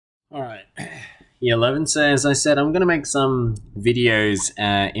All right. Year 11. So as I said, I'm going to make some videos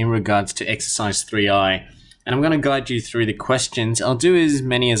in regards to exercise 3I, and I'm going to guide you through the questions. I'll do as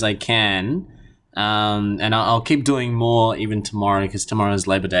many as I can, and I'll keep doing more even tomorrow because tomorrow is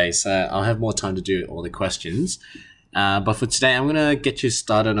Labor Day, so I'll have more time to do all the questions. But for today, I'm going to get you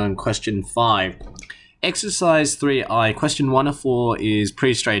started on question 5. Exercise 3I, question 1 of 4 is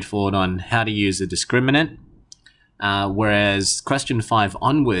pretty straightforward on how to use a discriminant. Whereas question 5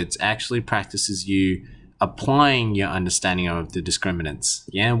 onwards actually practices you applying your understanding of the discriminants,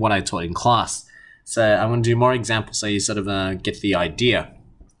 what I taught in class. So I'm going to do more examples so you sort of get the idea.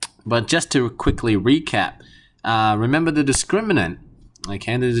 But just to quickly recap, remember the discriminant,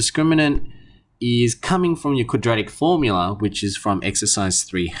 okay? The discriminant is coming from your quadratic formula, which is from exercise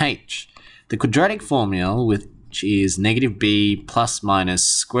 3H. The quadratic formula, which is negative b plus minus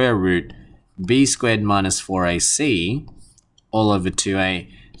square root b squared minus 4ac all over 2a.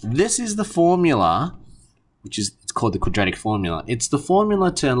 This is the formula, it's called the quadratic formula. It's the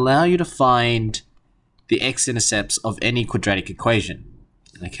formula to allow you to find the x-intercepts of any quadratic equation,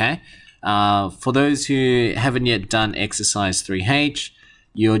 okay? For those who haven't yet done exercise 3H,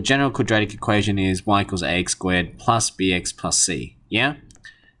 your general quadratic equation is y equals ax squared plus bx plus c,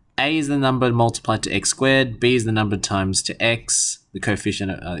 A is the number multiplied to x squared, b is the number times to x, the coefficient,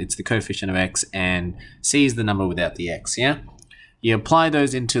 it's the coefficient of x, and c is the number without the x, You apply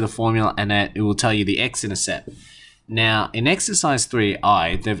those into the formula and it will tell you the x-intercept. Now, in exercise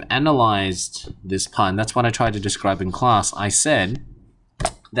 3I, they've analyzed this part, and that's what I tried to describe in class. I said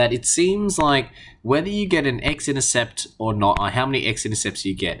that it seems like whether you get an x-intercept or not, or how many x-intercepts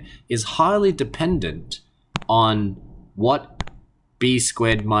you get, is highly dependent on what b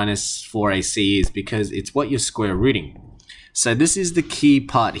squared minus 4ac is, because it's what you're square rooting. So this is the key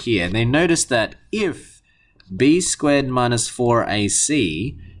part here. They notice that if b squared minus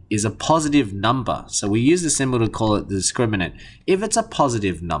 4ac is a positive number, so we use the symbol to call it the discriminant. If it's a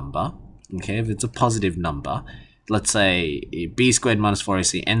positive number, okay, if it's a positive number, let's say b squared minus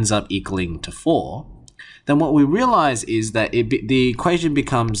 4ac ends up equaling to 4, then what we realize is that the equation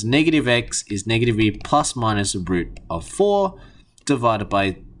becomes negative x is negative b plus minus root of 4 divided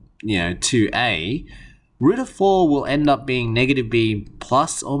by 2a. Root of 4 will end up being negative b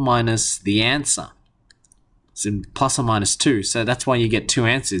plus or minus the answer. So plus or minus 2. So that's why you get two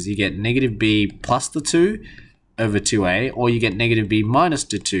answers. You get negative b plus the 2 over 2a, or you get negative b minus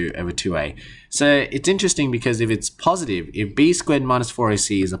the 2 over 2a. So it's interesting because if it's positive, if b squared minus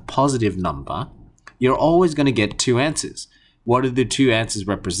 4ac is a positive number, you're always going to get two answers. What do the two answers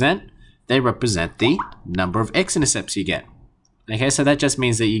represent? They represent the number of x-intercepts you get. Okay, so that just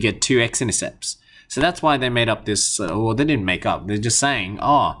means that you get two x-intercepts. So that's why they made up this, well, they didn't make up. They're just saying,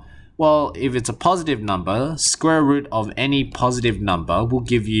 well, if it's a positive number, square root of any positive number will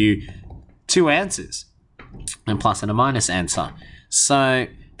give you two answers, a plus and a minus answer. So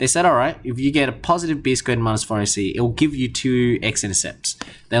they said, all right, if you get a positive b squared minus 4ac, it will give you two x-intercepts.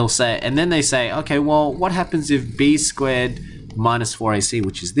 They'll say, and then they say, okay, well, what happens if b squared minus 4ac,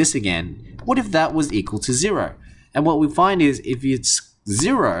 which is this again, what if that was equal to 0? And what we find is if it's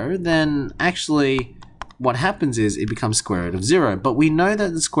 0, then actually what happens is it becomes square root of 0. But we know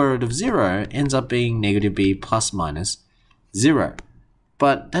that the square root of 0 ends up being negative b plus minus 0.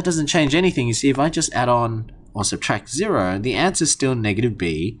 But that doesn't change anything. You see, if I just add on or subtract 0, the answer is still negative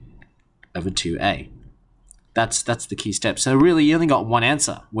b over 2a. That's the key step. So really, you only got one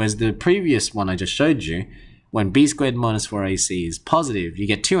answer, whereas the previous one I just showed you, when b squared minus 4ac is positive, you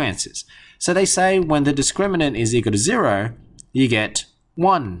get two answers. So they say when the discriminant is equal to 0, you get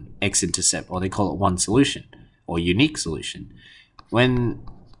one x-intercept, or they call it one solution, or unique solution. When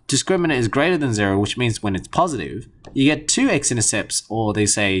discriminant is greater than 0, which means when it's positive, you get two x-intercepts, or they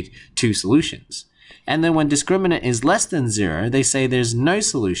say two solutions. And then when discriminant is less than 0, they say there's no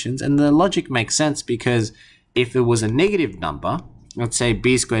solutions, and the logic makes sense because if it was a negative number, let's say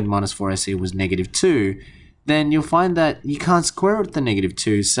b squared minus 4ac was negative 2, then you'll find that you can't square root the negative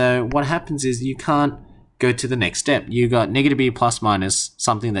 2. So what happens is you can't go to the next step. You got negative b plus minus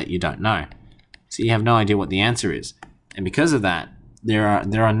something that you don't know. So you have no idea what the answer is. And because of that, there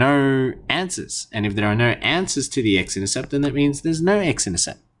are no answers. And if there are no answers to the x-intercept, then that means there's no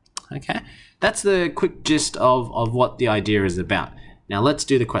x-intercept. Okay? That's the quick gist of what the idea is about. Now let's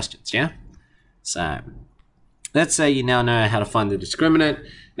do the questions, So let's say you now know how to find the discriminant.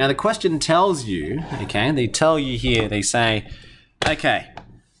 Now the question tells you, okay, they tell you here, they say, okay,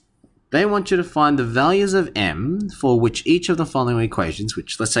 they want you to find the values of m for which each of the following equations,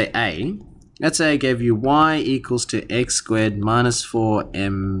 which let's say let's say I gave you y equals to x squared minus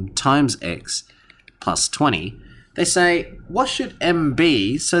 4m times x plus 20. They say, what should m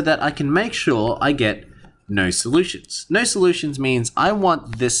be so that I can make sure I get no solutions? No solutions means I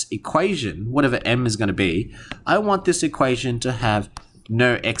want this equation, whatever m is going to be, I want this equation to have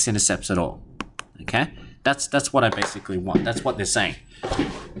no x-intercepts at all. Okay? That's what I basically want. That's what they're saying.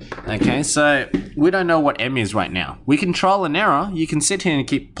 Okay, so we don't know what m is right now. We can trial and error. You can sit here and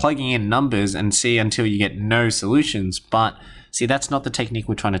keep plugging in numbers and see until you get no solutions, but see, that's not the technique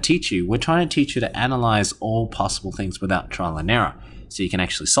we're trying to teach you. We're trying to teach you to analyze all possible things without trial and error, so you can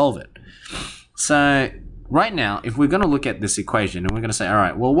actually solve it. So right now, if we're going to look at this equation and we're going to say, all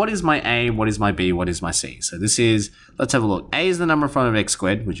right, well, what is my a, what is my b, what is my c? So this is, let's have a look. A is the number in front of x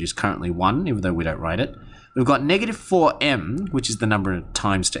squared, which is currently 1, even though we don't write it. We've got negative 4m, which is the number of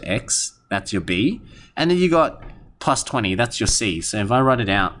times to x. That's your b. And then you got plus 20. That's your c. So if I write it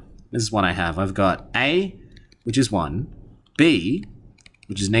out, this is what I have. I've got a, which is 1, b,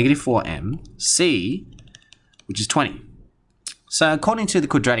 which is negative 4m, c, which is 20. So according to the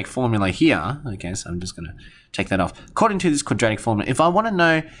quadratic formula here, okay, so I'm just going to take that off. According to this quadratic formula, if I want to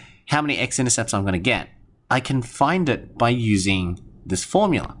know how many x-intercepts I'm going to get, I can find it by using this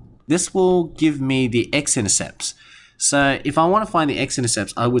formula. This will give me the x-intercepts. So if I want to find the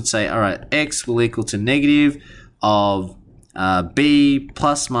x-intercepts, I would say, all right, x will equal to negative of b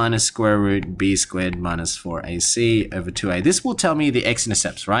plus minus square root b squared minus 4ac over 2a. This will tell me the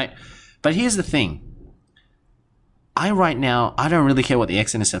x-intercepts, right? But here's the thing. Right now, I don't really care what the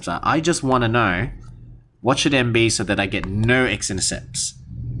x-intercepts are. I just want to know what should m be so that I get no x-intercepts.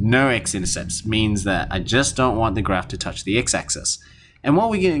 No x-intercepts means that I just don't want the graph to touch the x-axis. And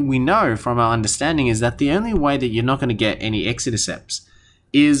what we know from our understanding is that the only way that you're not going to get any x-intercepts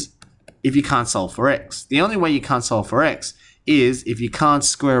is if you can't solve for x. The only way you can't solve for x is if you can't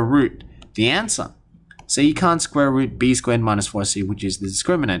square root the answer. So you can't square root b squared minus 4c, which is the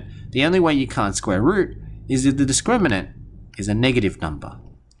discriminant. The only way you can't square root is if the discriminant is a negative number.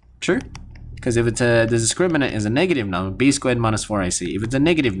 True? Because if the discriminant is a negative number, b squared minus 4ac, if it's a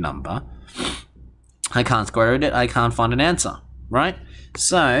negative number, I can't square root it, I can't find an answer, right?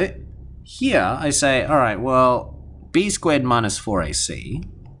 So here I say, all right, well, b squared minus 4ac,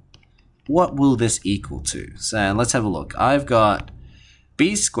 what will this equal to? So let's have a look. I've got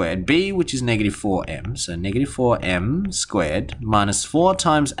b squared, b which is negative 4m, so negative 4m squared minus 4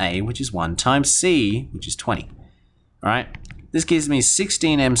 times a, which is 1, times c, which is 20, right? This gives me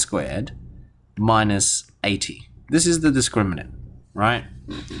 16m squared minus 80. This is the discriminant, right?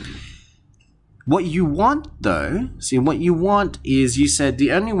 What you want though, see what you want is, you said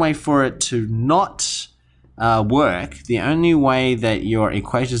the only way for it to not work, the only way that your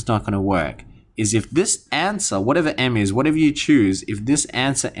equation is not going to work is if this answer, whatever m is, whatever you choose, if this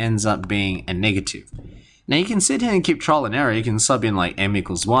answer ends up being a negative. Now you can sit here and keep trial and error. You can sub in like m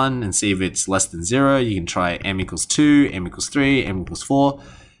equals 1 and see if it's less than 0. You can try m equals 2, m equals 3, m equals 4.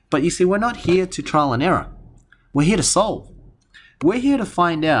 But you see, we're not here to trial and error. We're here to solve. We're here to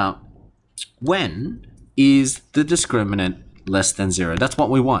find out when is the discriminant less than 0. That's what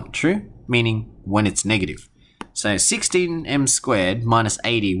we want, true? Meaning when it's negative. So 16m squared minus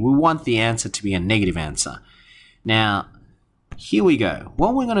 80, we want the answer to be a negative answer. Now, here we go.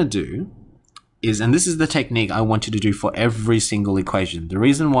 What we're going to do is, and this is the technique I want you to do for every single equation. The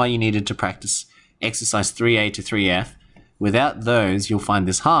reason why you needed to practice exercise 3A to 3F, without those, you'll find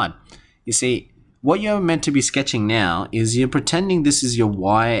this hard. You see, what you're meant to be sketching now is you're pretending this is your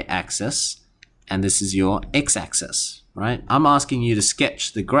y-axis and this is your x-axis, right? I'm asking you to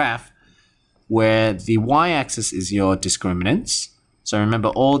sketch the graph where the y-axis is your discriminants. So remember,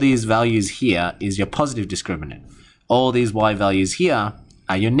 all these values here is your positive discriminant. All these y values here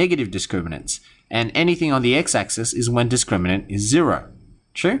are your negative discriminants. And anything on the x-axis is when discriminant is 0.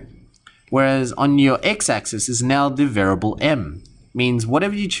 True? Whereas on your x-axis is now the variable m. Means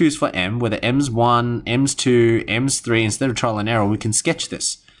whatever you choose for m, whether m's 1, m's 2, m's 3, instead of trial and error, we can sketch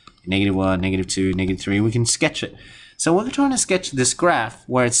this. Negative 1, negative 2, negative 3, we can sketch it. So we're trying to sketch this graph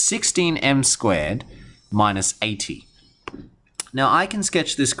where it's 16m squared minus 80. Now I can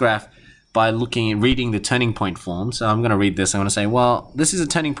sketch this graph by reading the turning point form. So I'm going to read this. I'm going to say, well, this is a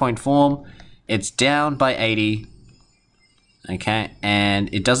turning point form. It's down by 80. Okay,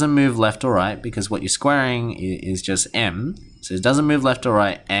 and it doesn't move left or right because what you're squaring is just m. So it doesn't move left or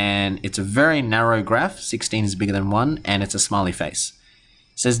right, and it's a very narrow graph. 16 is bigger than 1, and it's a smiley face.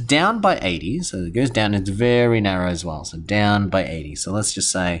 It says down by 80, so it goes down, it's very narrow as well, so down by 80. So let's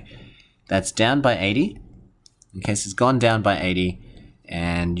just say that's down by 80. Okay, so it's gone down by 80,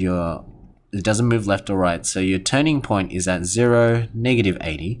 and it doesn't move left or right, so your turning point is at 0, negative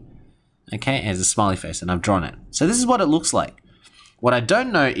 80. Okay, as a smiley face, and I've drawn it. So this is what it looks like. What I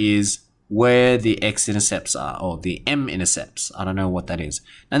don't know is where the x-intercepts are, or the m-intercepts. I don't know what that is.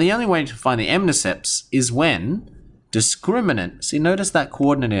 Now, the only way to find the m-intercepts is when discriminant, see, notice that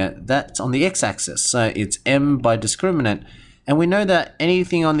coordinate here, that's on the x-axis. So it's m by discriminant. And we know that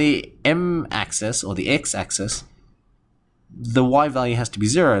anything on the m-axis, or the x-axis, the y value has to be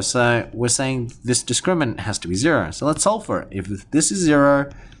 0. So we're saying this discriminant has to be 0. So let's solve for it. If this is 0,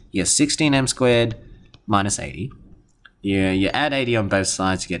 you get 16m squared minus 80. You add 80 on both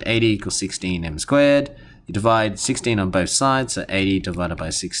sides, you get 80 equals 16m squared. You divide 16 on both sides, so 80 divided by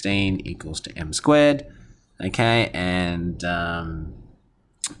 16 equals to m squared. Okay, and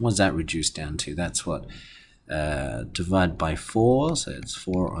what does that reduce down to? That's what? Divide by 4, so it's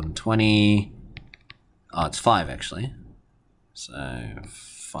 4 on 20. Oh, it's 5 actually. So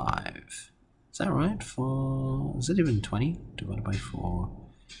 5. Is that right? 4. Is it even 20 divided by 4?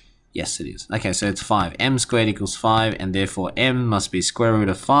 Yes, it is. Okay, so it's 5. M squared equals 5, and therefore m must be square root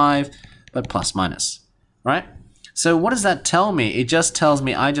of 5, but plus minus. Right? So what does that tell me? It just tells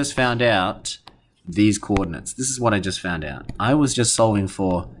me I just found out these coordinates. This is what I just found out. I was just solving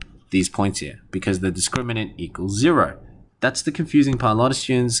for these points here because the discriminant equals 0. That's the confusing part. A lot of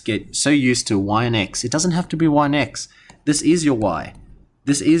students get so used to y and x. It doesn't have to be y and x. This is your y.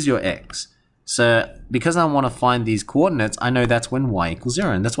 This is your x. So because I want to find these coordinates, I know that's when y equals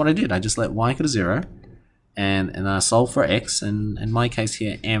 0. And that's what I did. I just let y equal to 0. And I solve for x. And in my case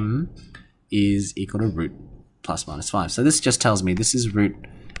here, m is equal to root plus minus 5. So this just tells me this is root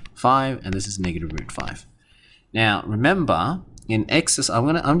 5 and this is negative root 5. Now remember, in exercise,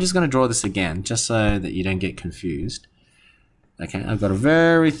 I'm just gonna draw this again just so that you don't get confused. Okay, I've got a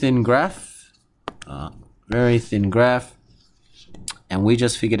very thin graph, and we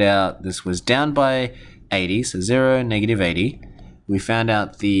just figured out this was down by 80, so 0, negative 80. We found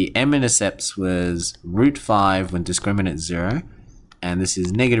out the m-intercepts was root 5 when discriminant 0, and this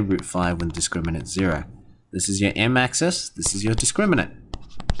is negative root 5 when discriminant 0. This is your m-axis, this is your discriminant.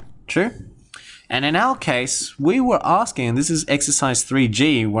 True? And in our case, we were asking, this is exercise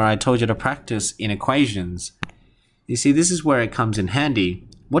 3G, where I told you to practice in equations. You see, this is where it comes in handy.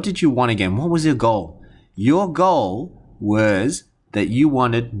 What did you want again? What was your goal? Your goal was that you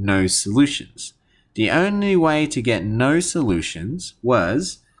wanted no solutions. The only way to get no solutions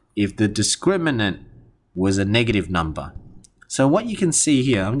was if the discriminant was a negative number. So what you can see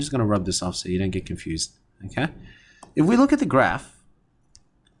here, I'm just going to rub this off so you don't get confused. Okay? If we look at the graph,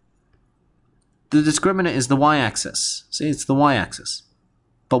 the discriminant is the y-axis. See, it's the y-axis.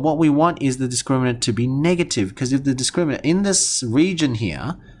 But what we want is the discriminant to be negative, because if the discriminant in this region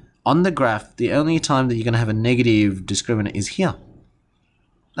here, on the graph, the only time that you're going to have a negative discriminant is here.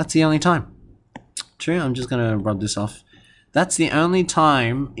 That's the only time. True, I'm just going to rub this off. That's the only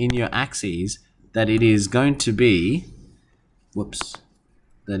time in your axes that it is going to be,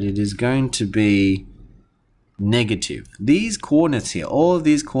 negative. These coordinates here, all of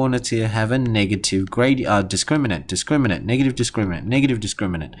these coordinates here have a negative discriminant, negative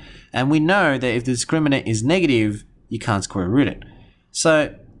discriminant. And we know that if the discriminant is negative, you can't square root it.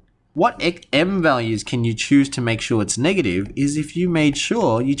 So what m values can you choose to make sure it's negative is if you made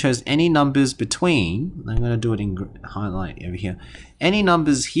sure you chose any numbers between, I'm going to do it in highlight over here, any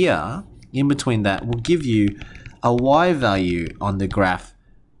numbers here in between that will give you a y value on the graph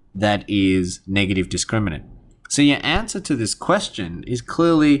that is negative discriminant. So your answer to this question is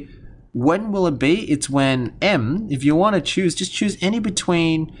clearly, when will it be? It's when m, if you want to choose, just choose any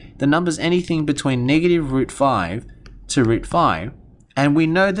between the numbers, anything between negative root 5 to root 5. And we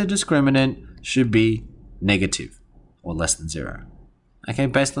know the discriminant should be negative or less than 0. Okay,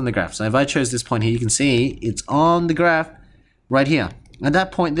 based on the graph. So if I chose this point here, you can see it's on the graph right here. And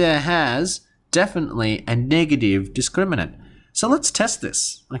that point there has definitely a negative discriminant. So let's test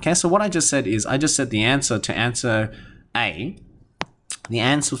this. Okay, so what I just said is I just said the answer to answer A. The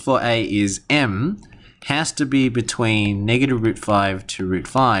answer for A is m has to be between negative root 5 to root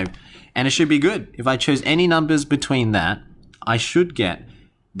 5. And it should be good. If I chose any numbers between that, I should get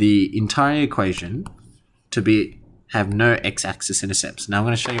the entire equation to have no x-axis intercepts. Now I'm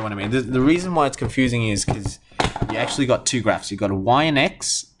going to show you what I mean. The reason why it's confusing is because you actually got two graphs. You got a y and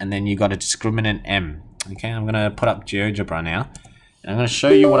x, and then you got a discriminant m. Okay, I'm going to put up GeoGebra now. And I'm going to show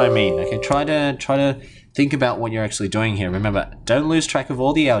you what I mean. Okay, try to think about what you're actually doing here. Remember, don't lose track of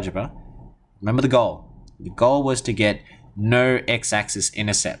all the algebra. Remember the goal. The goal was to get no x-axis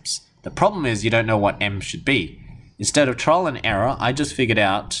intercepts. The problem is you don't know what m should be. Instead of trial and error, I just figured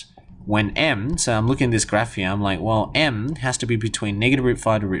out when m, so I'm looking at this graph here, I'm like, well, m has to be between negative root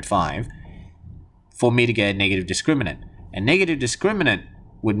 5 to root 5 for me to get a negative discriminant. A negative discriminant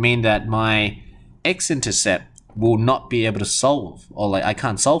would mean that my x-intercept will not be able to solve, or like I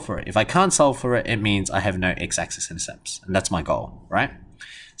can't solve for it. If I can't solve for it, it means I have no x-axis intercepts, and that's my goal, right?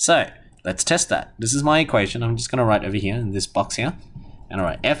 So let's test that. This is my equation. I'm just going to write over here in this box here, and all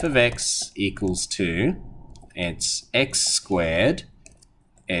right, f of x equals to, it's x squared,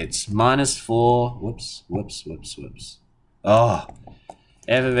 it's minus 4, whoops. Oh,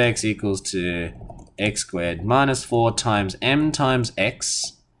 f of x equals to x squared minus 4 times m times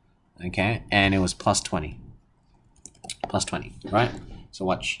x, okay, and it was plus 20. Plus 20, right? So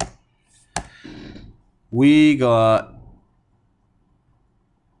watch. We got,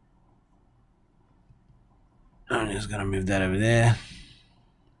 I'm just gonna move that over there.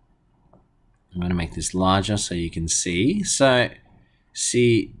 I'm gonna make this larger so you can see. So,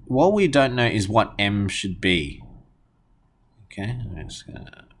 see, what we don't know is what m should be. Okay, I'm just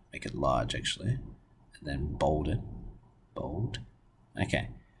gonna make it large actually, and then bold it, bold. Okay.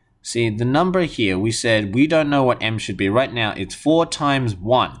 See, the number here, we said we don't know what m should be. Right now, it's 4 times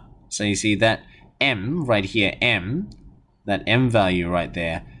 1. So you see that m right here, m, that m value right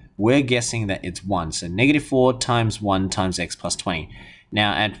there, we're guessing that it's 1. So negative 4 times 1 times x plus 20.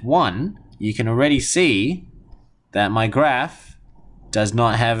 Now at 1, you can already see that my graph does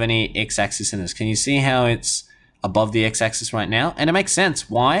not have any x-axis in this. Can you see how it's above the x-axis right now? And it makes sense.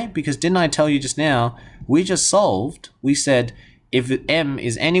 Why? Because didn't I tell you just now, we just solved, we said, if m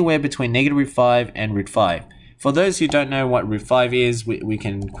is anywhere between negative root 5 and root 5. For those who don't know what root 5 is, we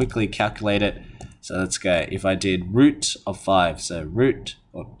can quickly calculate it. So let's go. If I did root of 5, so root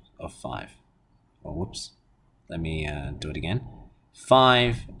of 5. Oh, whoops. Let me do it again.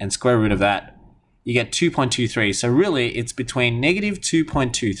 5 and square root of that, you get 2.23. So really, it's between negative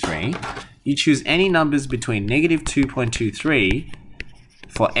 2.23. You choose any numbers between negative 2.23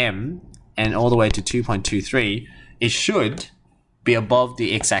 for m and all the way to 2.23. It should be above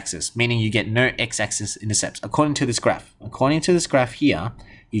the x-axis, meaning you get no x-axis intercepts, according to this graph. According to this graph here,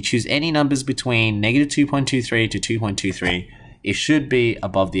 you choose any numbers between negative 2.23 to 2.23, it should be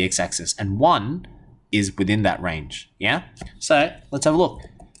above the x-axis, and 1 is within that range, yeah? So, let's have a look.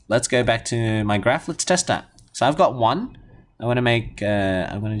 Let's go back to my graph, let's test that. So I've got 1, I want to make,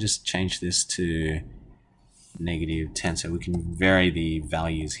 I'm going to just change this to negative 10, so we can vary the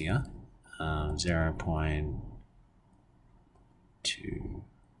values here. 0.25,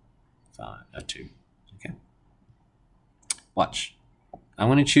 2, okay. Watch. I'm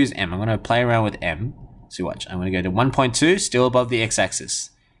going to choose m. I'm going to play around with m. So watch. I'm going to go to 1.2, still above the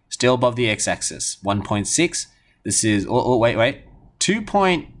x-axis. Still above the x-axis. 1.6. This is, wait.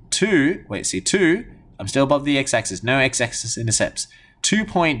 2.2, wait, see, 2. I'm still above the x-axis. No x-axis intercepts.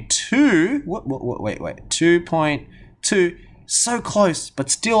 2.2, wait. 2.2. So close, but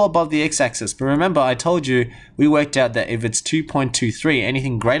still above the x-axis. But remember, I told you, we worked out that if it's 2.23,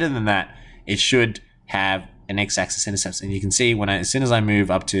 anything greater than that, it should have an x-axis intercept. And you can see when as soon as I move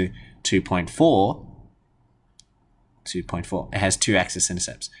up to 2.4, it has 2 axis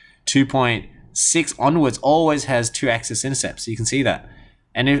intercepts. 2.6 onwards always has 2 axis intercepts. You can see that.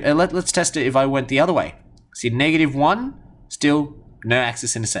 And let's test it if I went the other way. See, negative 1, still no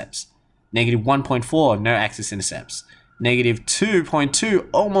axis intercepts. Negative 1.4, no axis intercepts. Negative 2.2,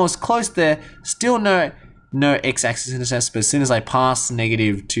 almost close there, still no x-axis intercepts, but as soon as I pass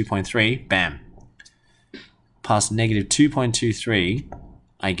negative 2.3, bam. Past negative 2.23,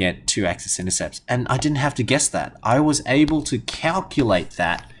 I get 2 axis intercepts. And I didn't have to guess that. I was able to calculate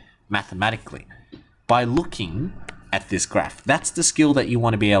that mathematically by looking at this graph. That's the skill that you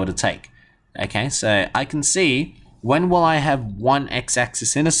want to be able to take. Okay, so I can see when will I have 1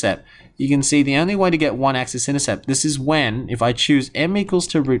 x-axis intercept. You can see the only way to get 1 axis intercept, this is when, if I choose m equals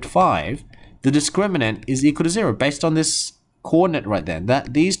to root 5, the discriminant is equal to 0 based on this coordinate right there.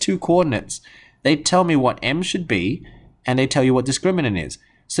 These two coordinates, they tell me what m should be, and they tell you what discriminant is.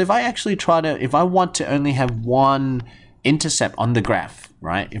 So if I actually if I want to only have 1 intercept on the graph,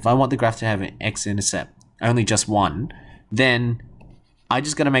 right? If I want the graph to have an x-intercept, only just 1, then I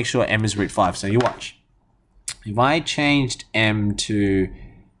just got to make sure m is root 5. So you watch. If I changed m to,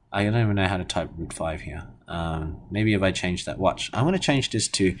 I don't even know how to type root 5 here. Maybe if I change that, watch. I'm going to change this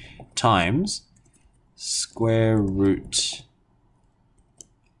to times square root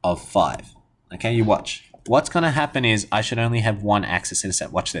of 5. Okay, you watch. What's going to happen is I should only have 1 axis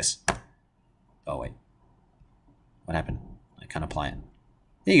intercept. Watch this. Oh, wait. What happened? I can't apply it.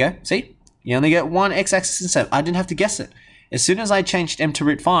 There you go. See? You only get 1 x-axis intercept. I didn't have to guess it. As soon as I changed m to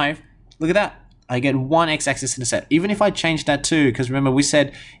root 5, look at that. I get 1 x-axis intercept. Even if I change that too, because remember we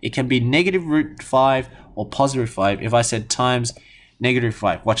said it can be negative root 5 or positive root 5. If I said times negative root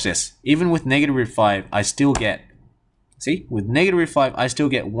 5, watch this. Even with negative root 5, I still get, see? With negative root 5, I still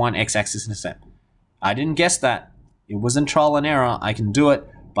get 1 x-axis intercept. I didn't guess that. It wasn't trial and error. I can do it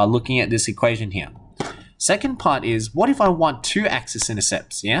by looking at this equation here. Second part is, what if I want two axis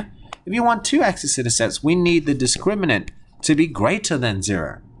intercepts, yeah? If you want two axis intercepts, we need the discriminant to be greater than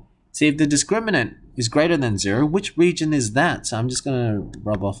 0. See, if the discriminant is greater than 0, which region is that? So I'm just going to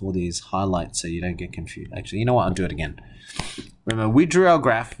rub off all these highlights so you don't get confused. Actually, you know what? I'll do it again. Remember, we drew our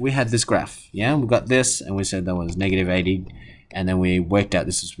graph. We had this graph, yeah? We got this, and we said that was negative 80. And then we worked out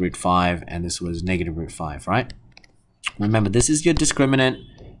this was root 5, and this was negative root 5, right? Remember, this is your discriminant.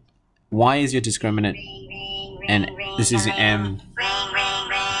 Y is your discriminant. And this is M.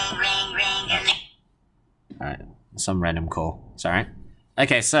 Alright, some random call. Sorry.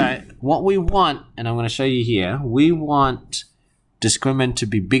 Okay, so what we want, and I'm going to show you here, we want discriminant to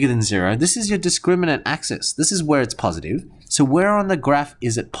be bigger than 0. This is your discriminant axis. This is where it's positive. So where on the graph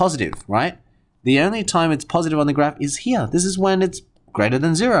is it positive, right? The only time it's positive on the graph is here. This is when it's greater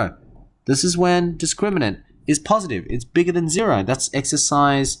than 0. This is when discriminant is positive. It's bigger than 0. That's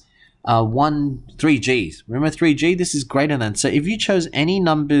exercise 3G. Remember 3G? This is greater than. So if you chose any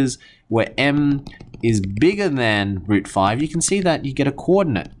numbers where M is bigger than root 5, you can see that you get a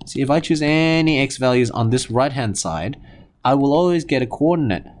coordinate. See, if I choose any x values on this right-hand side, I will always get a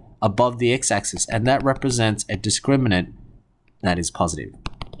coordinate above the x-axis, and that represents a discriminant that is positive.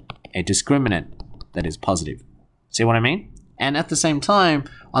 A discriminant that is positive. See what I mean? And at the same time,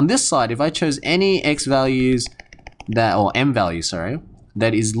 on this side, if I chose any x values that, or m values, sorry,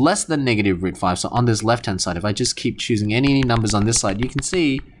 that is less than negative root 5, so on this left-hand side, if I just keep choosing any numbers on this side, you can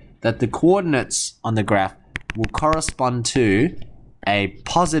see that the coordinates on the graph will correspond to a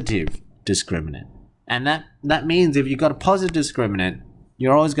positive discriminant. And that means if you've got a positive discriminant,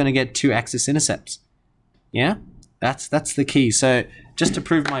 you're always going to get two axis intercepts. Yeah? That's the key. So just to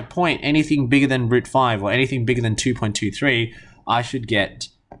prove my point, anything bigger than root 5 or anything bigger than 2.23, I should get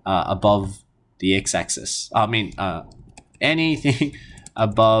above the x-axis. I mean, anything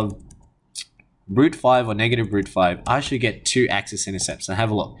above root 5 or negative root 5, I should get two axis intercepts. So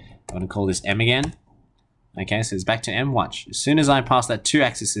have a look. I'm going to call this M again. Okay, so it's back to M. Watch. As soon as I pass that two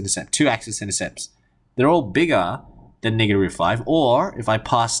axis intercepts, they're all bigger than negative root 5. Or if I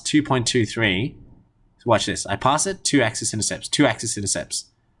pass 2.23, watch this. I pass it, two axis intercepts.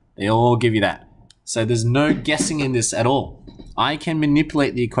 They all give you that. So there's no guessing in this at all. I can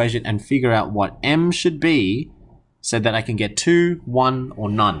manipulate the equation and figure out what M should be so that I can get 2, 1, or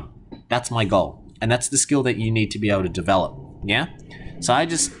none. That's my goal. And that's the skill that you need to be able to develop. Yeah? So I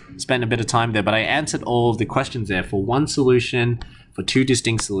just spent a bit of time there, but I answered all of the questions there for one solution, for two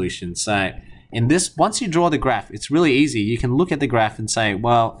distinct solutions. So in this, once you draw the graph, it's really easy. You can look at the graph and say,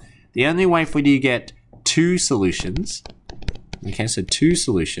 well, the only way for you to get two solutions, okay, so two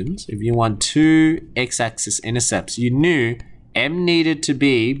solutions, if you want two x-axis intercepts, you knew M needed to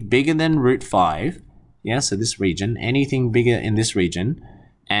be bigger than root 5, yeah, so this region, anything bigger in this region,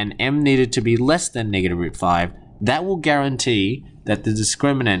 and M needed to be less than negative root 5. That will guarantee that the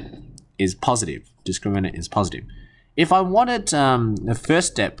discriminant is positive. Discriminant is positive. If I wanted the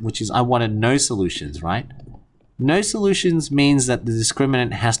first step, which is I wanted no solutions, right? No solutions means that the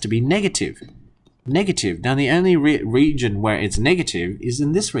discriminant has to be negative. Negative. Now the only region where it's negative is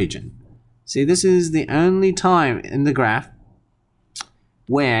in this region. See, this is the only time in the graph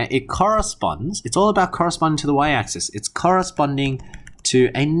where it corresponds. It's all about corresponding to the y-axis. It's corresponding to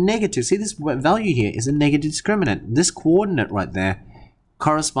a negative. See, this value here is a negative discriminant. This coordinate right there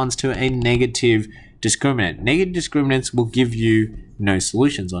corresponds to a negative discriminant. Negative discriminants will give you no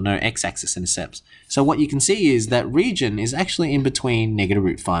solutions or no x-axis intercepts. So what you can see is that region is actually in between negative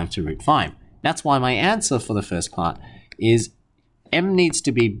root 5 to root 5. That's why my answer for the first part is M needs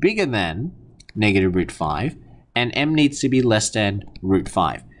to be bigger than negative root 5 and M needs to be less than root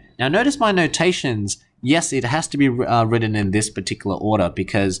 5. Now notice my notations. Yes, it has to be written in this particular order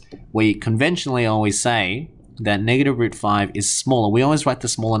because we conventionally always say that negative root 5 is smaller. We always write the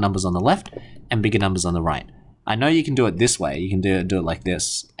smaller numbers on the left and bigger numbers on the right. I know you can do it this way. You can do it like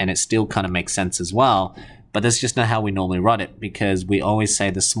this, and it still kind of makes sense as well. But that's just not how we normally write it because we always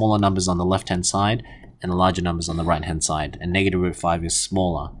say the smaller numbers on the left-hand side and the larger numbers on the right-hand side. And negative root 5 is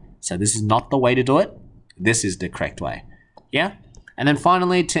smaller. So this is not the way to do it. This is the correct way. Yeah? And then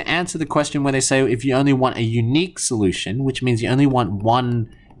finally, to answer the question where they say if you only want a unique solution, which means you only want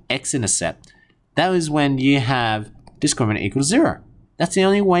one x-intercept, that is when you have discriminant equals 0. That's the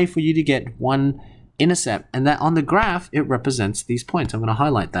only way for you to get one intercept. And that on the graph, it represents these points. I'm going to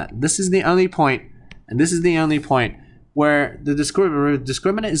highlight that. This is the only point, and this is the only point where the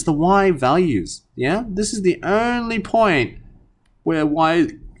discriminant is the y values. Yeah? This is the only point where y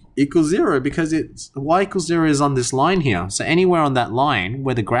equals 0 because it's y equals 0 is on this line here. So anywhere on that line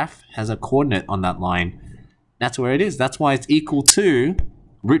where the graph has a coordinate on that line, that's where it is. That's why it's equal to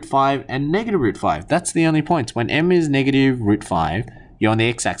root 5 and negative root 5. That's the only points. When m is negative root 5, you're on the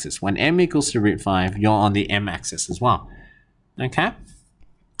x-axis. When m equals to root 5, you're on the m-axis as well. Okay?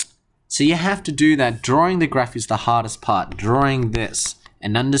 So you have to do that. Drawing the graph is the hardest part. Drawing this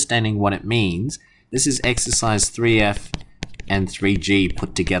and understanding what it means. This is exercise 3F and 3G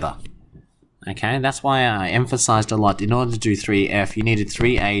put together. Okay, that's why I emphasized a lot. In order to do 3F, you needed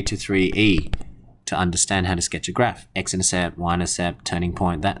 3A to 3E to understand how to sketch a graph. X-intercept, y-intercept, turning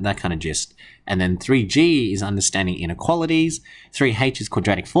point, that kind of gist. And then 3G is understanding inequalities. 3H is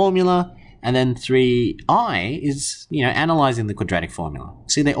quadratic formula. And then 3I is, analyzing the quadratic formula.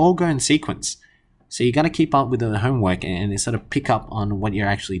 See, they all go in sequence. So you got to keep up with the homework and sort of pick up on what you're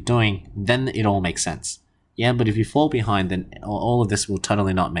actually doing. Then it all makes sense. Yeah, but if you fall behind, then all of this will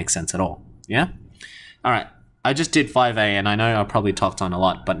totally not make sense at all. Yeah? All right. I just did 5A, and I know I probably talked on a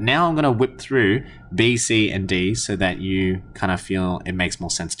lot, but now I'm going to whip through B, C, and D so that you kind of feel it makes more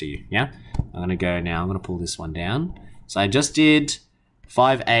sense to you. Yeah? I'm going to go now. I'm going to pull this one down. So I just did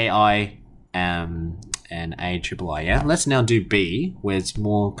 5AI and AIII. Yeah? Let's now do B, where it's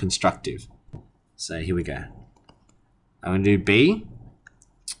more constructive. So here we go. I'm going to do B.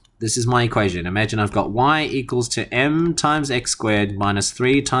 This is my equation. Imagine I've got y equals to m times x squared minus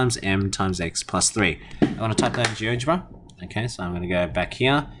 3 times m times x plus 3. I want to type that in GeoGebra. Okay, so I'm going to go back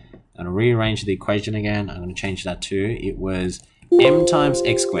here. I'm going to rearrange the equation again. I'm going to change that to, it was m times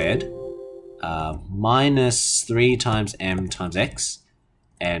x squared minus 3 times m times x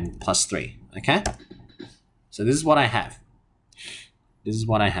and plus 3. Okay? So this is what I have. This is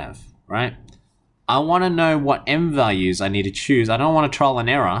what I have, right? I want to know what m values I need to choose. I don't want to trial and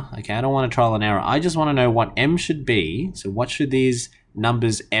error. Okay, I don't want to trial and error. I just want to know what m should be. So what should these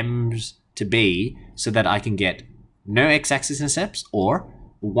numbers m's to be so that I can get no x-axis intercepts or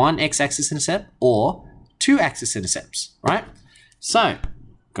one x-axis intercept or two axis intercepts, right? So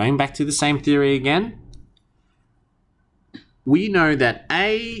going back to the same theory again, we know that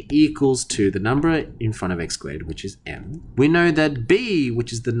a equals to the number in front of x squared, which is m. We know that b,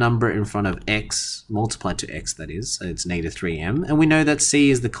 which is the number in front of x, multiplied to x, that is, so it's negative 3m. And we know that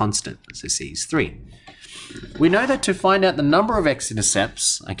c is the constant, so c is 3. We know that to find out the number of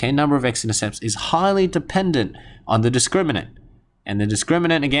x-intercepts, okay, number of x-intercepts is highly dependent on the discriminant. And the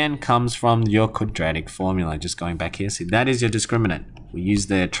discriminant, again, comes from your quadratic formula. Just going back here, see, that is your discriminant. We use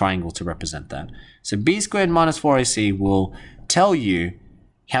the triangle to represent that. So b squared minus 4ac will tell you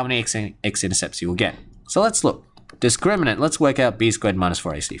how many x-intercepts you will get. So let's look. Discriminant, let's work out b squared minus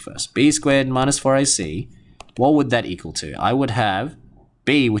 4ac first. B squared minus 4ac, what would that equal to? I would have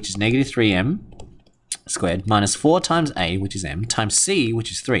b, which is negative 3m squared, minus 4 times a, which is m, times c,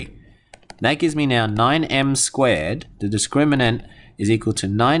 which is 3. That gives me now 9m squared. The discriminant is equal to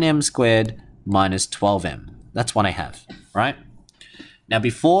 9m squared minus 12m. That's what I have, right? Now,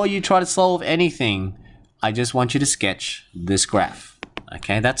 before you try to solve anything, I just want you to sketch this graph.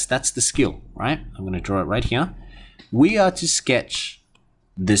 Okay, that's the skill, right? I'm going to draw it right here. We are to sketch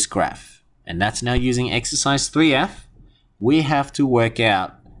this graph, and that's now using exercise 3F. We have to work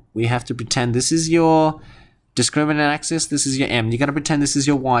out, we have to pretend this is your discriminant axis, this is your m. You got to pretend this is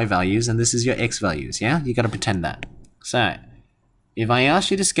your y values, and this is your x values, yeah? You got to pretend that. So, if I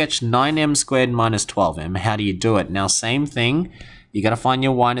ask you to sketch 9m squared minus 12m, how do you do it? Now, same thing. You got to find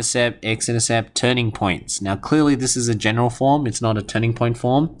your y-intercept, x-intercept, turning points. Now, clearly, this is a general form. It's not a turning point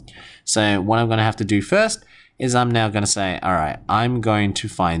form. So what I'm going to have to do first is I'm now going to say, all right, I'm going to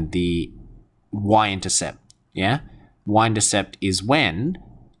find the y-intercept, yeah? Y-intercept is when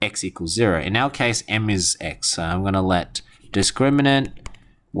x equals 0. In our case, m is x. So I'm going to let discriminant,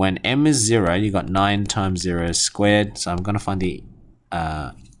 when m is 0, you got 9 times 0 squared. So I'm going to find the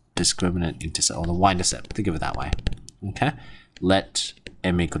discriminant intercept, or the y-intercept. Think of it that way, okay? Let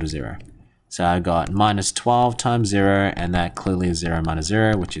m equal to 0. So I got minus 12 times 0, and that clearly is 0 minus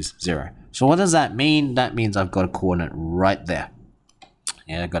 0, which is 0. So what does that mean? That means I've got a coordinate right there.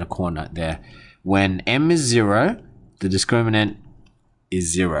 Yeah, I've got a coordinate there. When m is 0, the discriminant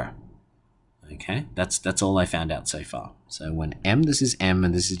is 0. Okay, that's all I found out so far. So when m, this is m,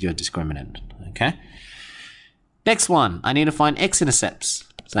 and this is your discriminant. Okay. Next one, I need to find x-intercepts.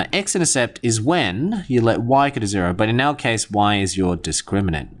 So x-intercept is when you let y equal to 0, but in our case, y is your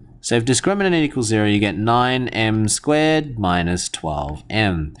discriminant. So if discriminant equals 0, you get 9m squared minus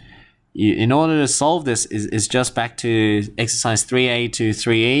 12m. In order to solve this, is just back to exercise 3a to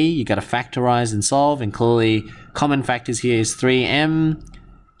 3e. You got to factorize and solve, and clearly common factors here is 3m,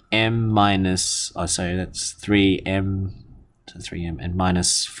 m minus, oh sorry, that's 3m So 3m and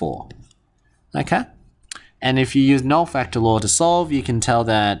minus 4. Okay? And if you use null factor law to solve, you can tell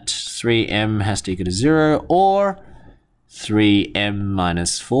that 3m has to equal to 0, or 3m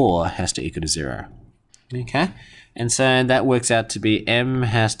minus 4 has to equal to 0. Okay? And so that works out to be m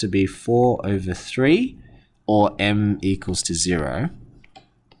has to be 4 over 3, or m equals to 0.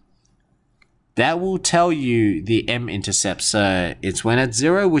 That will tell you the m-intercept. So it's when it's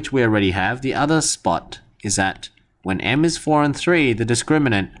 0, which we already have. The other spot is that when m is 4 and 3, the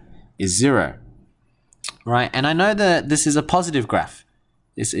discriminant is 0. Right, and I know that this is a positive graph.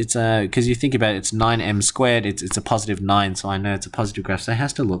 It's because you think about it, it's 9m squared. It's a positive 9, so I know it's a positive graph. So it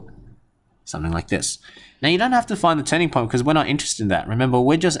has to look something like this. Now you don't have to find the turning point because we're not interested in that. Remember,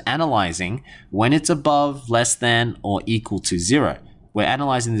 we're just analyzing when it's above, less than, or equal to 0. We're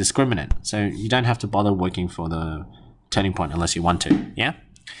analyzing the discriminant, so you don't have to bother working for the turning point unless you want to. Yeah.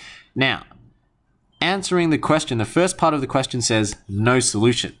 Now, answering the question, the first part of the question says no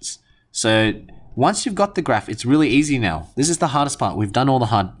solutions. So once you've got the graph, it's really easy now. This is the hardest part. We've done all the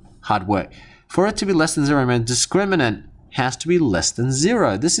hard work. For it to be less than 0, remember, discriminant has to be less than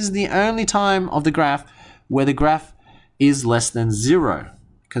 0. This is the only time of the graph where the graph is less than 0.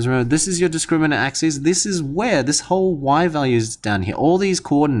 Because remember, this is your discriminant axis. This is where this whole y value is down here. All these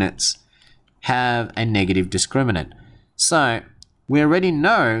coordinates have a negative discriminant. So we already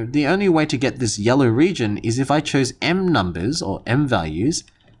know the only way to get this yellow region is if I chose m numbers or m values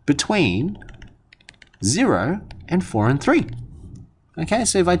between 0 and 4 and 3. Okay,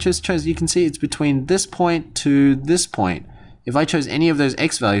 so if I just chose, you can see it's between this point to this point. If I chose any of those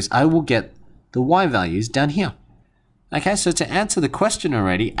x values, I will get the y values down here. Okay, so to answer the question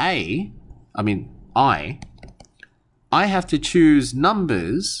already, I have to choose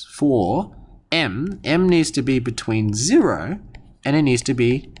numbers for m. M needs to be between 0 and it needs to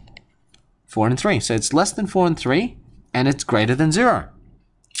be 4 and 3. So it's less than 4 and 3 and it's greater than 0.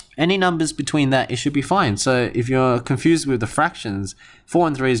 Any numbers between that, it should be fine. So if you're confused with the fractions, 4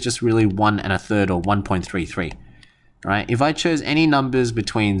 and 3 is just really 1 1/3 or 1.33. Right? If I chose any numbers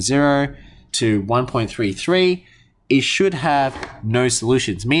between 0 to 1.33, it should have no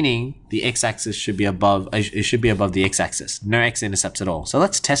solutions, meaning the x-axis should be above, it should be above the x-axis. No x-intercepts at all. So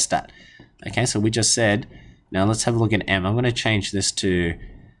let's test that. Okay, so we just said, now let's have a look at m. I'm going to change this to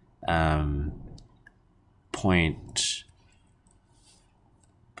point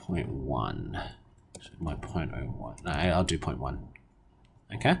 0.1. My 0.01. No, I'll do 0.1.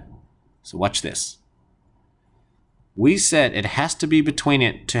 Okay, so watch this. We said it has to be between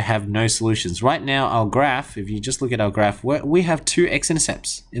it to have no solutions. Right now, our graph, if you just look at our graph, we have two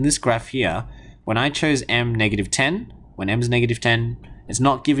x-intercepts. In this graph here, when I chose m -10, when m is -10, it's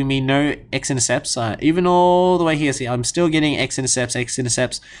not giving me no x-intercepts. Even all the way here, see, I'm still getting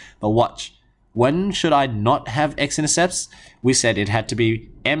x-intercepts, but watch. When should I not have x-intercepts? We said it had to be,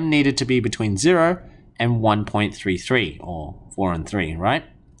 m needed to be between 0 and 1.33, or 4 and 3, right?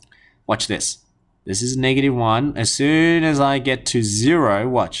 Watch this. This is -1. As soon as I get to 0,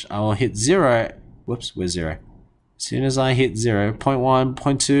 watch, I will hit 0. Whoops, where's 0? As soon as I hit 0, 0.1,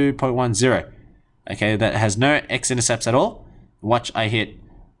 0.2, 0.1, 0. Okay, that has no x-intercepts at all. Watch, I hit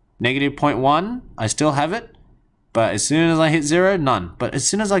 -0.1. I still have it. But as soon as I hit 0, none. But as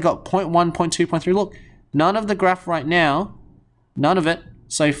soon as I got 0.1, 0.2, 0.3, look, none of the graph right now, none of it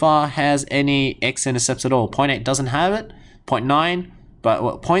so far has any x-intercepts at all. 0.8 doesn't have it. 0.9. But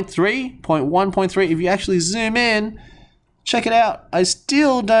what, 0.3, 0.1, 0.3, if you actually zoom in, check it out. I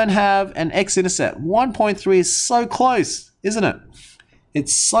still don't have an x-intercept. 1.3 is so close, isn't it?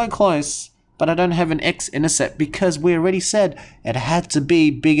 It's so close, but I don't have an x-intercept because we already said it had to be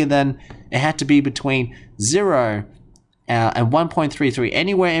bigger than, it had to be between 0 and 1.33.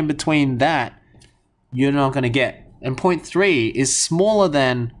 Anywhere in between that, you're not going to get. And 0.3 is smaller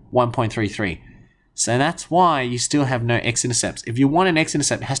than 1.33. So that's why you still have no x-intercepts. If you want an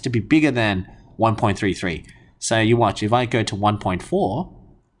x-intercept, it has to be bigger than 1.33. So you watch, if I go to 1.4,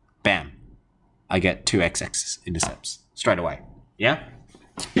 bam, I get two x-intercepts straight away. Yeah?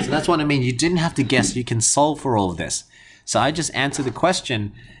 So that's what I mean. You didn't have to guess. You can solve for all of this. So I just answered the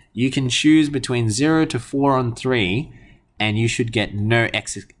question. You can choose between 0 to 4 on 3, and you should get no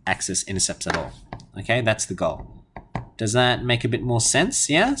x-axis intercepts at all. Okay, that's the goal. Does that make a bit more sense?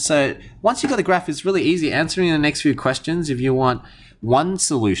 Yeah? So once you've got the graph, it's really easy answering the next few questions. If you want one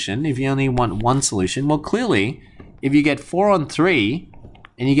solution, if you only want one solution, well, clearly, if you get 4 on 3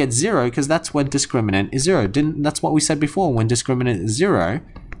 and you get 0, because that's when discriminant is 0. That's what we said before. When discriminant is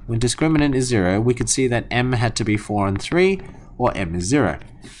 0, we could see that m had to be 4 on 3 or m is 0.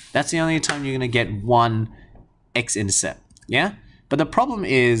 That's the only time you're going to get one x-intercept. Yeah? But the problem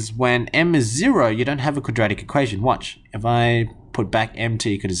is when m is 0, you don't have a quadratic equation. Watch. If I put back m to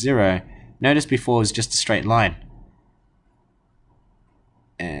equal to 0, notice before it was just a straight line.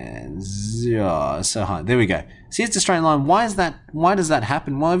 And 0, so high. There we go. See, it's a straight line. Why is that? Why does that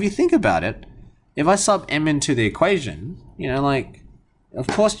happen? Well, if you think about it, if I sub m into the equation, you know, like, of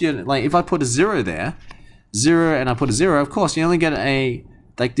course, like, if I put a 0 there, 0 and I put a 0, of course, you only get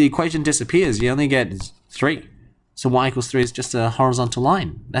like, the equation disappears. You only get 3. So y equals 3 is just a horizontal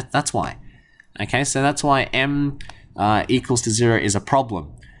line. That's why. Okay, so that's why m equals to 0 is a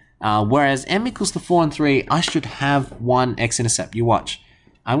problem. Whereas m equals to 4 and 3, I should have one x-intercept. You watch.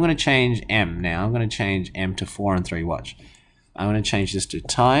 I'm going to change m now. I'm going to change m to 4 and 3. Watch. I'm going to change this to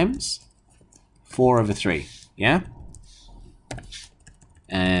times 4 over 3. Yeah?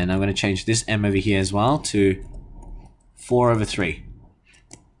 And I'm going to change this m over here as well to 4 over 3.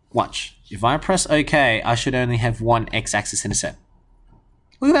 Watch. If I press OK, I should only have one x-axis intercept.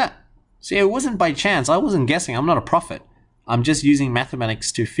 Look at that. See, it wasn't by chance. I wasn't guessing. I'm not a prophet. I'm just using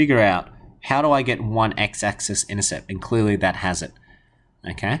mathematics to figure out how do I get one x-axis intercept. And clearly that has it.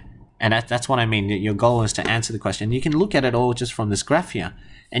 Okay? And that's what I mean. Your goal is to answer the question. You can look at it all just from this graph here.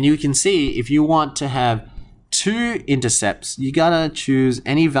 And you can see if you want to have 2 intercepts, you gotta choose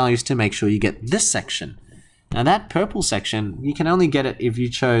any values to make sure you get this section. Now that purple section, you can only get it if you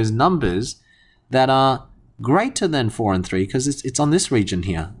chose numbers that are greater than 4 and 3, because it's on this region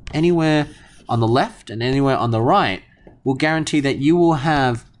here. Anywhere on the left and anywhere on the right will guarantee that you will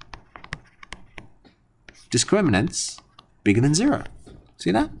have discriminants bigger than 0.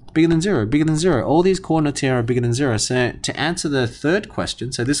 See that? Bigger than 0, bigger than 0. All these coordinates here are bigger than 0. So to answer the third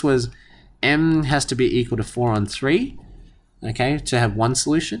question, so this was m has to be equal to 4 on 3, okay, to have one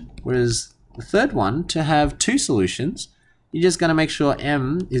solution. Whereas the third one, to have 2 solutions, you're just going to make sure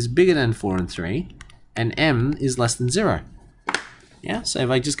m is bigger than 4 and 3, and m is less than 0. Yeah, so if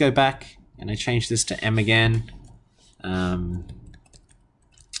I just go back and I change this to m again,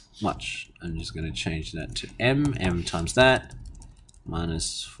 watch, I'm just going to change that to m times that,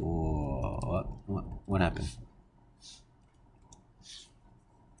 minus 4, what happened?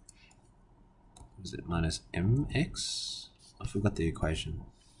 Was it minus mx? I forgot the equation.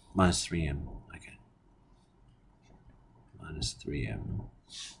 Minus 3m, okay. Minus 3m.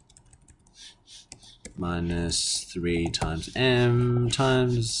 Minus 3 times m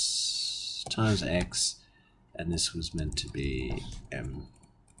times x, and this was meant to be m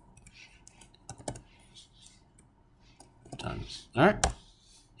times. Alright,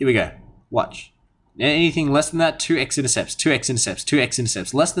 here we go. Watch. Anything less than that, 2 x-intercepts, 2 x-intercepts, 2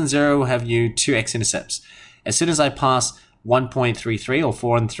 x-intercepts. Less than 0 will have you 2 x-intercepts. As soon as I pass 1.33 or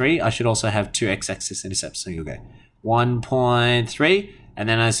 4 and 3, I should also have 2 x-axis intercepts. So you'll go 1.3, and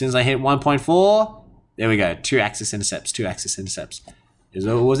then as soon as I hit 1.4, there we go, 2 axis intercepts, 2 axis intercepts. It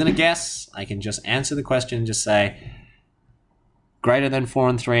wasn't a guess. I can just answer the question, just say greater than 4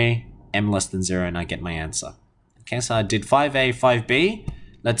 and 3, m less than 0, and I get my answer. Okay, so I did 5A, 5B.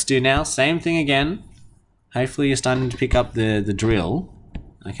 Let's do now, same thing again. Hopefully you're starting to pick up the drill.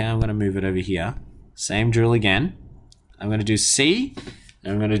 Okay, I'm going to move it over here. Same drill again. I'm going to do C,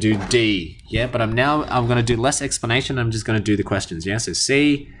 and I'm going to do D. Yeah, but I'm going to do less explanation. I'm just going to do the questions. Yeah, so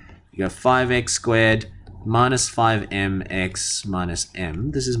C, you got 5x squared minus 5mx minus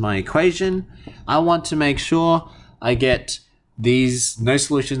m. This is my equation. I want to make sure I get these, no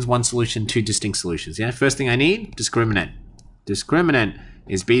solutions, one solution, 2 distinct solutions. Yeah, first thing I need, discriminant. Discriminant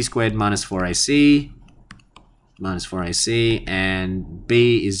is b squared minus 4ac, and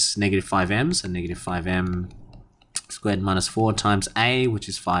b is negative 5m, so negative 5m squared minus 4 times a, which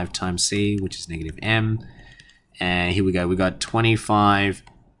is 5 times c, which is negative m. And here we go, we got 25m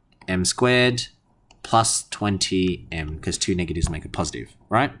squared plus 20m, because 2 negatives make a positive,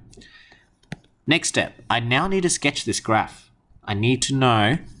 right? Next step, I now need to sketch this graph. I need to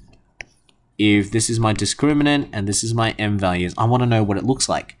know if this is my discriminant and this is my m values. I want to know what it looks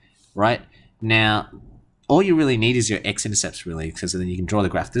like, right? Now, all you really need is your x-intercepts, really, because then you can draw the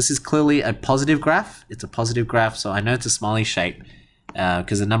graph. This is clearly a positive graph. It's a positive graph, so I know it's a smiley shape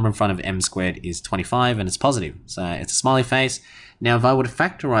because the number in front of m squared is 25 and it's positive. So it's a smiley face. Now, if I were to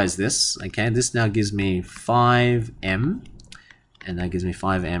factorize this, okay, this now gives me 5m, and that gives me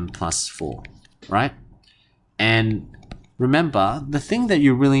 5m plus 4, right? And remember, the thing that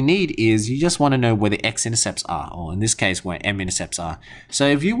you really need is you just want to know where the x-intercepts are, or in this case, where m-intercepts are. So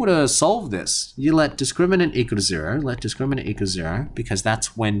if you were to solve this, you let discriminant equal to 0, because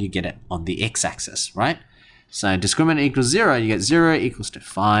that's when you get it on the x-axis, right? So discriminant equals 0, you get 0 equals to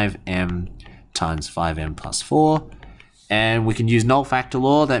 5m times 5m plus 4. And we can use null factor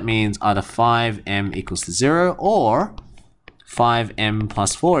law. That means either 5m equals to 0 or 5m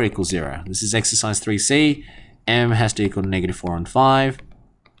plus 4 equals 0. This is exercise 3C. M has to equal to negative 4 and 5.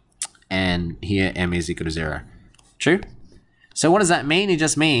 And here m is equal to 0. True? So what does that mean? It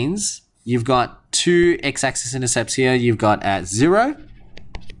just means you've got two x-axis intercepts here. You've got at 0.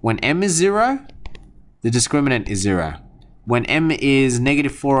 When m is 0, the discriminant is 0. When m is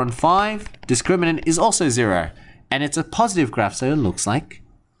negative 4 and 5, discriminant is also 0. And it's a positive graph, so it looks like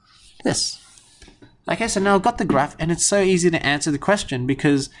this. Okay, so now I've got the graph, and it's so easy to answer the question,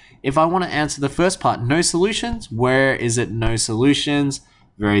 because if I want to answer the first part, no solutions, where is it no solutions?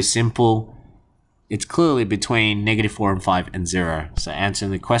 Very simple. It's clearly between negative 4 and 5 and 0. So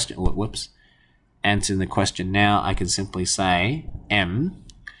answering the question, whoops. Answering the question now, I can simply say m.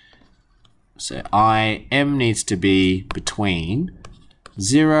 So m needs to be between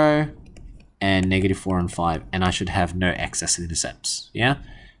 0 and negative 4 and 5, and I should have no excess intercepts. Yeah.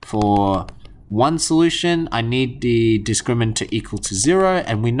 For one solution, I need the discriminant to equal to 0,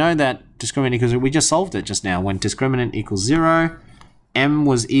 and we know that discriminant equals, we just solved it just now. When discriminant equals 0, m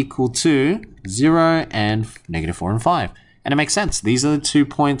was equal to 0 and negative 4 and 5. And it makes sense. These are the 2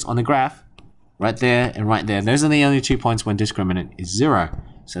 points on the graph, right there and right there. Those are the only 2 points when discriminant is 0.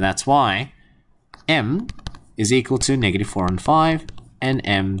 So that's why m is equal to negative 4 and 5, and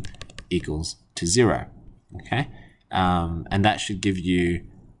m equals to 0. Okay? And that should give you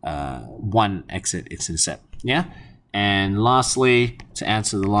one exit intercept. Yeah? And lastly, to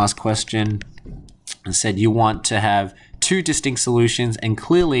answer the last question, I said you want to have two distinct solutions, and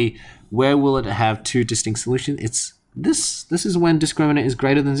clearly, where will it have two distinct solutions? It's this. This is when discriminant is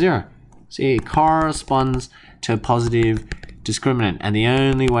greater than 0. See, it corresponds to a positive discriminant, and the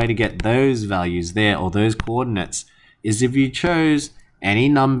only way to get those values there, or those coordinates, is if you chose any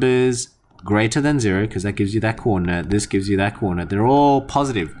numbers greater than 0, because that gives you that coordinate, this gives you that coordinate. They're all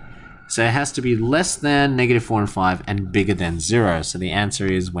positive. So it has to be less than negative 4 and 5 and bigger than 0. So the answer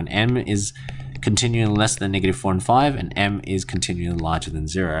is when m is continually less than negative 4 and 5 and m is continually larger than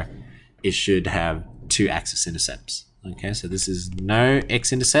 0, it should have two axis intercepts. Okay, so this is no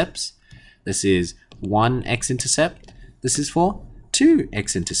x-intercepts. This is one x-intercept. This is for two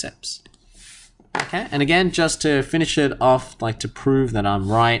x-intercepts. Okay, and again, just to finish it off, like to prove that I'm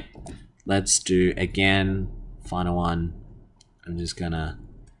right, let's do again, final one. I'm just gonna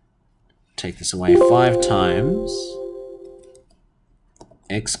take this away. 5 times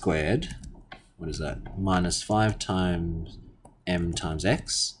x squared, what is that? Minus 5 times m times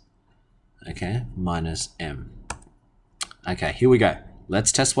x, okay, minus m. Okay, here we go.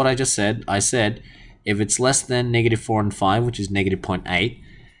 Let's test what I just said. I said if it's less than negative 4 and 5, which is negative 0.8,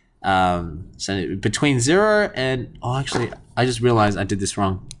 so between 0 and, oh, actually, I just realized I did this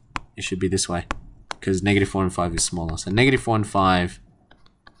wrong. It should be this way, because negative 4 and 5 is smaller. So negative 4 and 5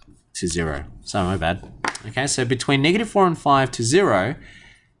 to 0. So my bad. Okay, so between negative 4 and 5 to 0,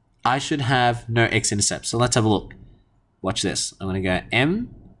 I should have no x-intercept. So let's have a look. Watch this. I'm going to go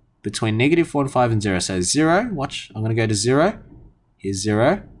m between negative 4 and 5 and 0. So 0, watch. I'm going to go to 0. Here's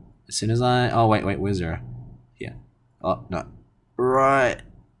 0. As soon as I... Oh, wait, where's 0? Here. Oh, no. Right.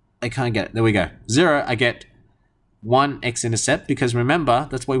 I can't get it. There we go. 0, I get one x-intercept, because remember,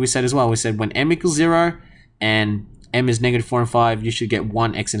 that's what we said as well. We said when m equals 0 and m is negative 4 and 5, you should get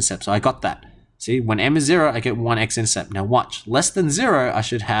one x-intercept. So I got that. See, when m is 0, I get one x-intercept. Now watch. Less than 0, I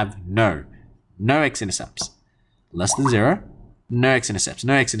should have no x-intercepts. Less than 0, no x-intercepts.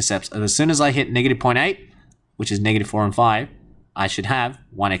 No x-intercepts. And as soon as I hit negative 0.8, which is negative 4 and 5, I should have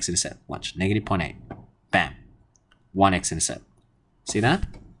one x-intercept. Watch. Negative 0.8. Bam. One x-intercept. See that?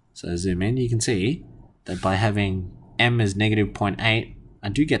 So zoom in. You can see that by having m as negative 0.8, I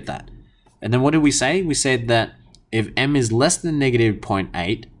do get that. And then what did we say? We said that if m is less than negative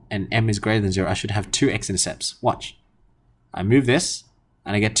 0.8 and m is greater than 0, I should have two x-intercepts. Watch. I move this,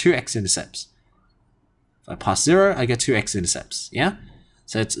 and I get two x-intercepts. If I pass 0, I get two x-intercepts. Yeah?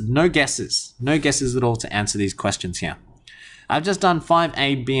 So it's no guesses. No guesses at all to answer these questions here. I've just done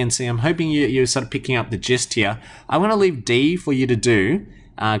 5A, B, and C. I'm hoping you're sort of picking up the gist here. I want to leave D for you to do,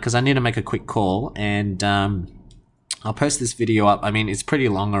 because I need to make a quick call, and I'll post this video up. I mean, it's pretty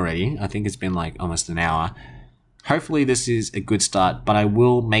long already. I think it's been like almost an hour. Hopefully this is a good start, but I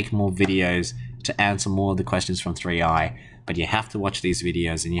will make more videos to answer more of the questions from 3i. But you have to watch these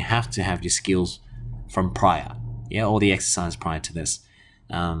videos, and you have to have your skills from prior. Yeah, all the exercise prior to this.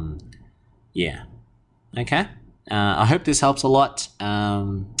 Yeah. Okay. I hope this helps a lot.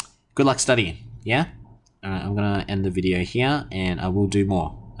 Good luck studying. Yeah. I'm gonna end the video here, and I will do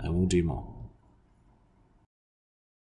more.